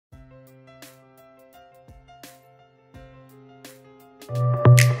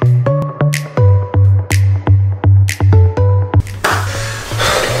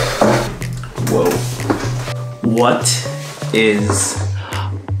Whoa. What is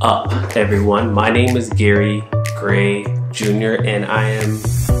up, everyone? My name is Gary Gray Jr. and I am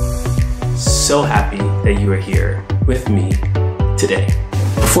so happy that you are here with me today.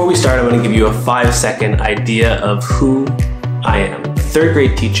 Before we start, I'm going to give you a 5-second idea of who I am. A 3rd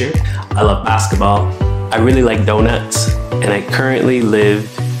grade teacher. I love basketball. I really like donuts, and I currently live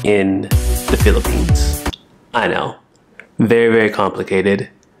in the Philippines. I know, very, very complicated,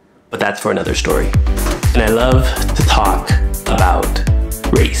 but that's for another story. And I love to talk about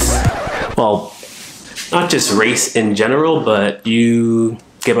race. Well, not just race in general, but you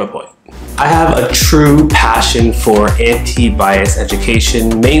get my point. I have a true passion for anti-bias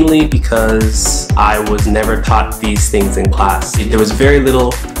education, mainly because I was never taught these things in class. There was very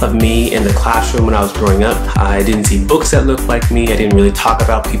little of me in the classroom when I was growing up. I didn't see books that looked like me. I didn't really talk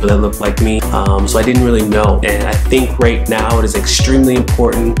about people that looked like me. So I didn't really know. And I think right now it is extremely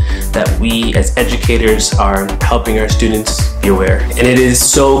important that we as educators are helping our students be aware. And it is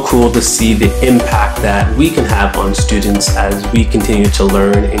so cool to see the impact that we can have on students as we continue to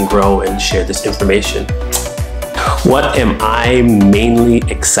learn and grow and share this information. What am I mainly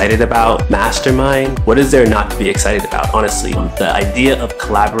excited about? Mastermind? What is there not to be excited about, honestly? The idea of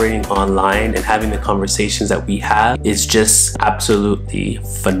collaborating online and having the conversations that we have is just absolutely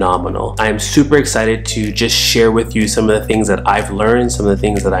phenomenal. I am super excited to just share with you some of the things that I've learned, some of the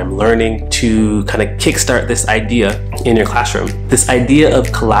things that I'm learning to kind of kickstart this idea in your classroom. This idea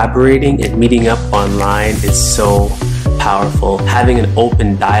of collaborating and meeting up online is so powerful. Having an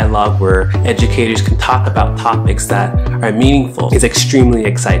open dialogue where educators can talk about topics that are meaningful is extremely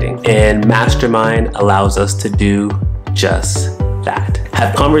exciting, and Mastermind allows us to do just that.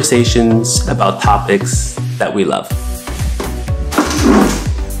 Have conversations about topics that we love.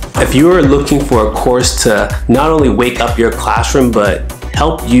 If you are looking for a course to not only wake up your classroom but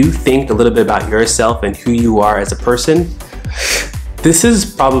help you think a little bit about yourself and who you are as a person, this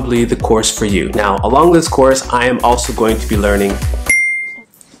is probably the course for you. Now, along this course, I am also going to be learning.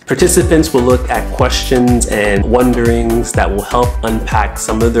 Participants will look at questions and wonderings that will help unpack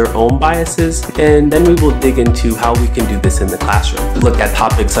some of their own biases, and then we will dig into how we can do this in the classroom. Look at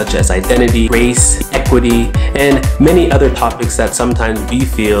topics such as identity, race, equity, and many other topics that sometimes we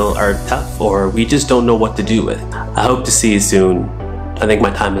feel are tough or we just don't know what to do with. I hope to see you soon. I think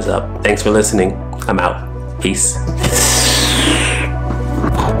my time is up. Thanks for listening. I'm out. Peace.